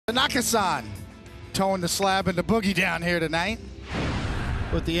Tanaka-san towing the slab and the boogie down here tonight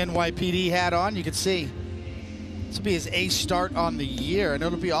with the NYPD hat on. You can see this will be his 8th start on the year, and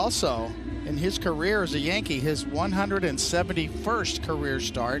it'll be also in his career as a Yankee his 171st career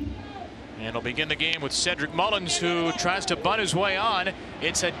start. And he'll begin the game with Cedric Mullins, who tries to bunt his way on.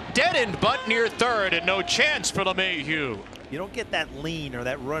 It's a dead-end bunt near third, and no chance for LeMahieu. You don't get that lean or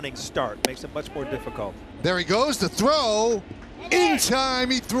that running start. Makes it much more difficult. There he goes, the throw. In time,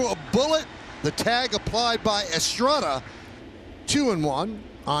 he threw a bullet. The tag applied by Estrada. 2-1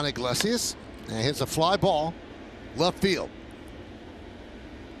 on Iglesias. And hits a fly ball left field.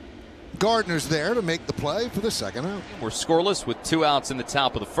 Gardner's there to make the play for the second out. We're scoreless with 2 outs in the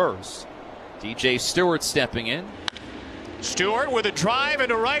top of the first. DJ Stewart stepping in. Stewart with a drive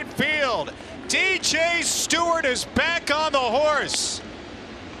into right field. DJ Stewart is back on the horse.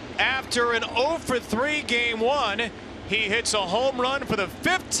 After an 0 for 3 game 1, he hits a home run for the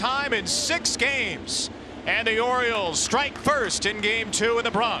 5th time in 6 games. And the Orioles strike first in game 2 in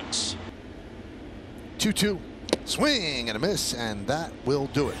the Bronx. 2-2. Swing and a miss, and that will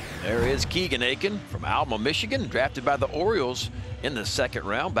do it. There is Keegan Aiken from Alma, Michigan, drafted by the Orioles in the 2nd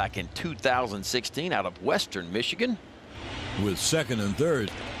round back in 2016 out of Western Michigan. With 2nd and 3rd,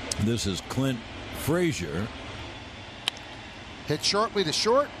 this is Clint Frazier. Hit sharply to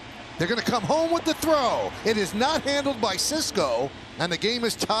short. They're going to come home with the throw. It is not handled by Cisco, and the game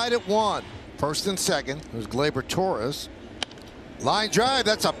is tied at 1. 1st and 2nd. There's Gleyber Torres. Line drive.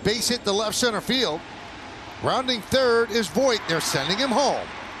 That's a base hit to left center field. Rounding 3rd is Voit. They're sending him home.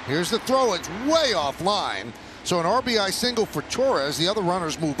 Here's the throw. It's way offline. So an RBI single for Torres. The other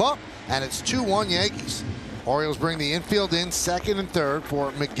runners move up, and it's 2-1 Yankees. Orioles bring the infield in 2nd and 3rd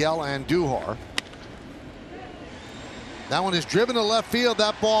for Miguel Andujar. That one is driven to left field.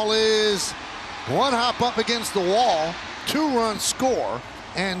 That ball is one hop up against the wall. 2-run score.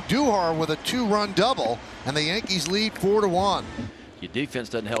 Andujar with a 2-run double, and the Yankees lead 4-1. Your defense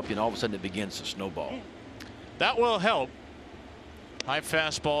doesn't help you, and all of a sudden it begins to snowball. That will help. High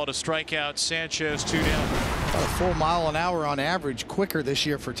fastball to strike out Sanchez, 2 down. About a 4 mile an hour on average quicker this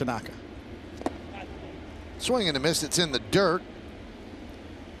year for Tanaka. Swing and a miss. It's in the dirt.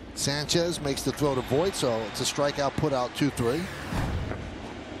 Sanchez makes the throw to Voit, so it's a strikeout, put out 2-3.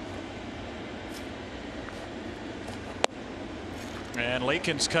 And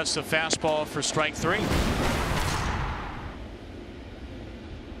Lakins cuts the fastball for strike 3.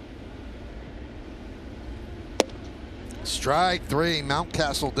 Strike 3.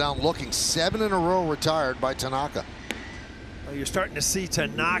 Mountcastle down looking. 7 in a row retired by Tanaka. Well, you're starting to see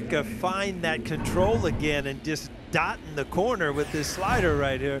Tanaka find that control again and just dotting the corner with this slider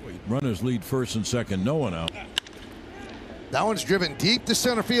right here. Runners lead 1st and 2nd, no one out. That one's driven deep to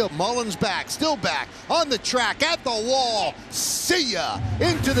center field. Mullins back, still back, on the track, at the wall. See ya!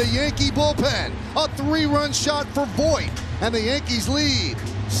 Into the Yankee bullpen. A 3-run shot for Voit, and the Yankees lead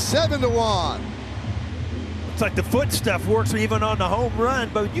 7-1. Looks like the foot stuff works even on the home run,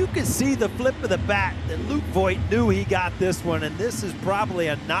 but you can see the flip of the bat that Luke Voit knew he got this one, and this is probably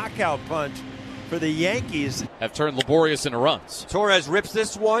a knockout punch for the Yankees. Have turned laborious into runs. Torres rips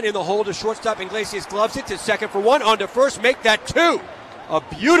this one in the hole to shortstop. Iglesias gloves it to 2nd for 1. On to 1st, make that 2. A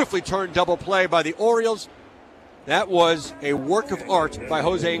beautifully turned double play by the Orioles. That was a work of art by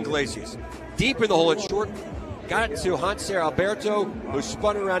Jose Iglesias. Deep in the hole at short. Got it to Hanser Alberto, who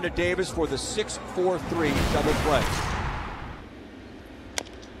spun around to Davis for the 6-4-3 double play.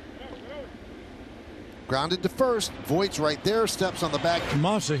 Grounded to 1st. Voigt's right there, steps on the back.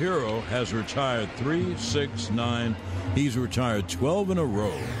 Masahiro has retired 3, 6, 9. He's retired 12 in a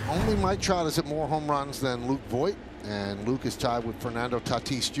row. Only Mike Trout has hit more home runs than Luke Voit, and Luke is tied with Fernando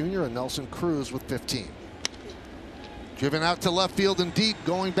Tatis Jr. and Nelson Cruz with 15. Driven out to left field and deep,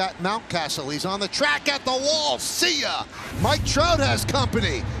 going back Mountcastle. He's on the track at the wall. See ya! Mike Trout has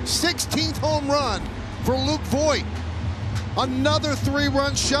company. 16th home run for Luke Voit. Another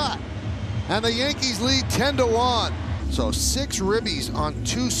 3-run shot. And the Yankees lead 10-1. So 6 ribbies on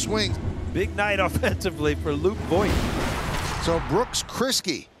 2 swings. Big night offensively for Luke Voit. So Brooks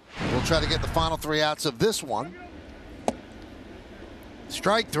Kriske will try to get the final 3 outs of this one.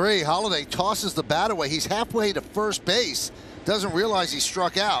 Strike 3. Holiday tosses the bat away. He's halfway to 1st base. Doesn't realize he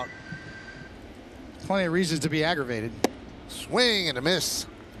struck out. Plenty of reasons to be aggravated. Swing and a miss.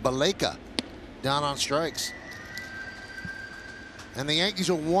 Baleka down on strikes. And the Yankees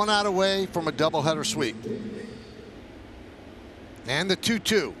are 1 out away from a doubleheader sweep. And the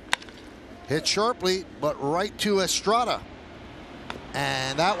 2-2. Hit sharply, but right to Estrada.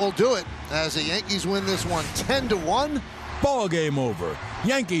 And that will do it as the Yankees win this one 10-1. Ball game over.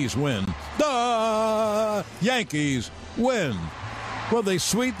 Yankees win. The Yankees win. Well, they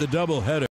sweep the doubleheader.